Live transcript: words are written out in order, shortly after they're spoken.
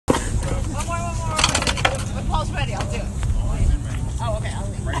ball's ready, I'll do it. Oh, okay, I'll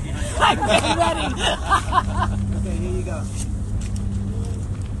leave. I'm ready. Okay, here you go.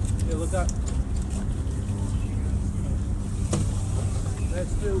 Here, look up.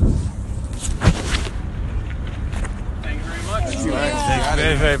 Let's do it. Thank you very much. Yeah.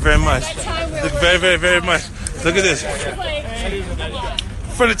 Very, very, very much. Look, very, very, very much. Look at this.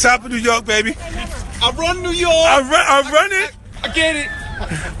 From the top of New York, baby. I run New York. I run it. I get it.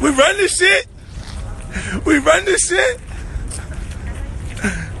 We run this shit. We run this shit.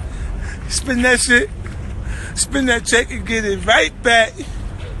 Spin that shit. Spin that check and get it right back.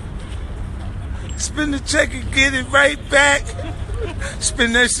 Spin the check and get it right back.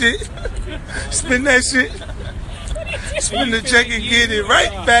 Spin that shit. Spin that shit. Spin the check and get it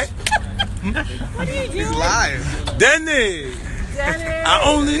right back. What are you doing? He's lying. Danny. I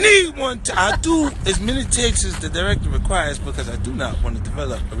only need one. I do as many takes as the director requires because I do not want to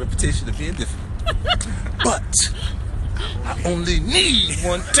develop a reputation of being different. But I only need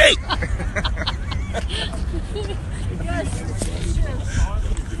one take.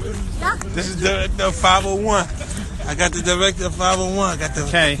 This is director of 501. I got the director of 501. I got the.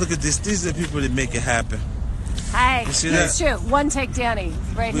 Okay. Look at this. These are the people that make it happen. Hey, You see it's that? true. One take Danny,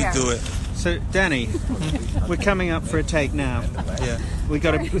 right We here. do it. So, Danny, we're coming up for a take now. Yeah. We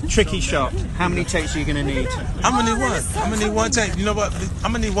got a tricky shot. How many takes are you going to need? I'm gonna need one. I'm gonna need one take. You know what?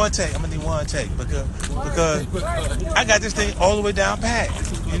 I'm gonna need one take. I'm gonna need one take because I got this thing all the way down pat.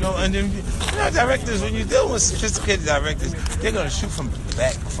 You know, and then directors, when you're dealing with sophisticated directors, they're gonna shoot from the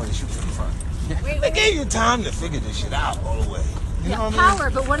back before they shoot from the front. They gave you time to figure this shit out all the way. You know what I mean?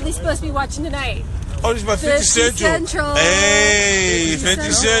 Power, but what are they supposed to be watching tonight? Oh, this is my 50 Central. Hey,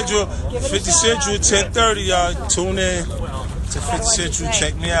 50 Central. 50 Central, 10:30, y'all. Tune in to 50 Central.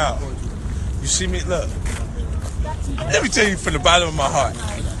 Check me out. You see me? Look. Let me tell you from the bottom of my heart.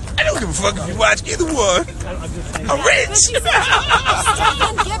 I don't give a fuck if you watch either one. I'm rich.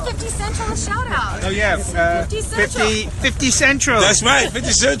 Give 50 Central a shout out. Oh, yeah. 50 Central. 50 Central. That's right,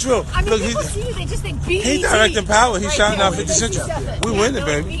 50 Central. I mean, Look, people see you, they just think BET. he directing Power. He's Right shouting there, out 50 Central. We winning,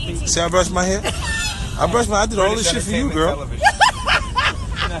 baby. See, I brushed my hair. I did all this shit for you, girl.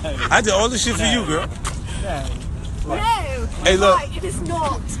 I did all this shit for you, girl. No. Hey, look. Right, it is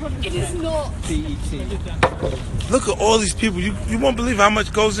not. It is not. Look at all these people. You won't believe how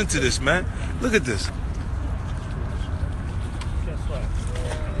much goes into this, man. Look at this.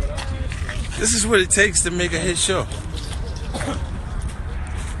 This is what it takes to make a hit show.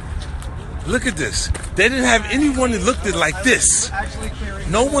 Look at this. They didn't have anyone that looked it like this.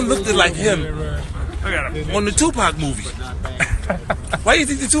 No one looked it like him on the Tupac movie. Why do you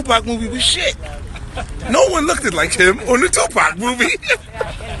think the Tupac movie was shit? No one looked it like him on the Tupac movie.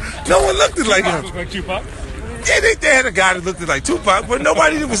 No one looked it like him. Yeah, they had a guy that looked it like Tupac, but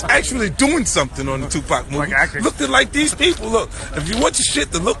nobody that was actually doing something on the Tupac movie looked it like these people. Look, if you want your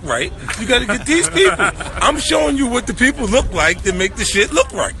shit to look right, you got to get these people. I'm showing you what the people look like to make the shit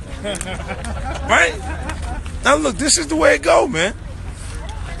look right. Right? Now look, this is the way it go, man.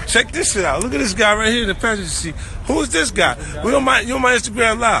 Check this shit out. Look at this guy right here in the passenger seat. Who is this guy? You on my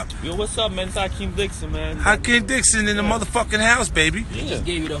Instagram live. Yo, what's up, man? It's Hakeem Dixon, man. Hakeem Dixon in the motherfucking house, baby. He just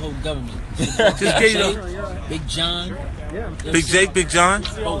gave you the whole government. Just gave you Big John. Big Jake, Big John.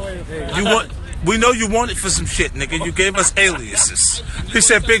 You want? We know you want it for some shit, nigga. You gave us aliases. He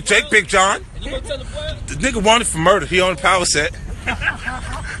said Big Jake, Big John. The nigga wanted for murder. He on the Power set.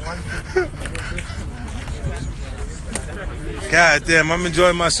 God damn, I'm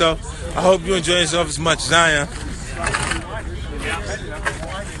enjoying myself. I hope you enjoy yourself as much as I am.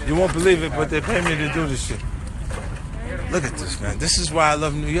 You won't believe it, but they pay me to do this shit. Look at this, man. This is why I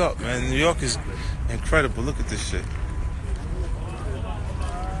love New York, man. New York is incredible. Look at this shit.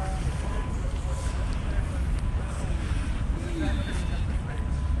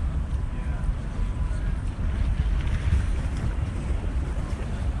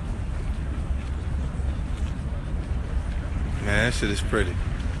 Man, that shit is pretty.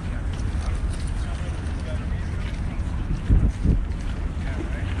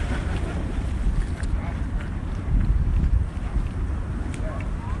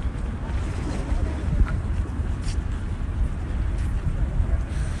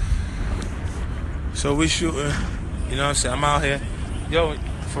 So we shooting, you know what I'm saying? I'm out here. Yo,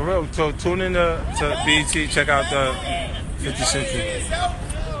 for real, so tune in to BET, check out the 50 Century.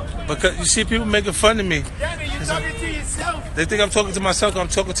 Because you see people making fun of me. They think I'm talking to myself. I'm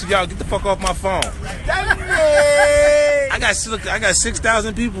talking to y'all. Get the fuck off my phone. I got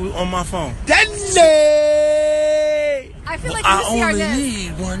 6,000 people on my phone. I feel like I only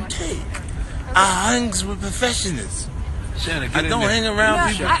need one take. I hangs with professionals. I don't hang around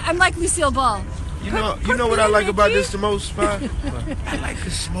people. I'm like Lucille Ball. You know what I like about this the most, Five? I like the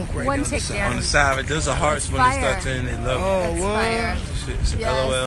smoke right One there tick on the down. side. There's a heart when they Fire. start turning they love. Oh, That's what? fire. It's Yes. LOL.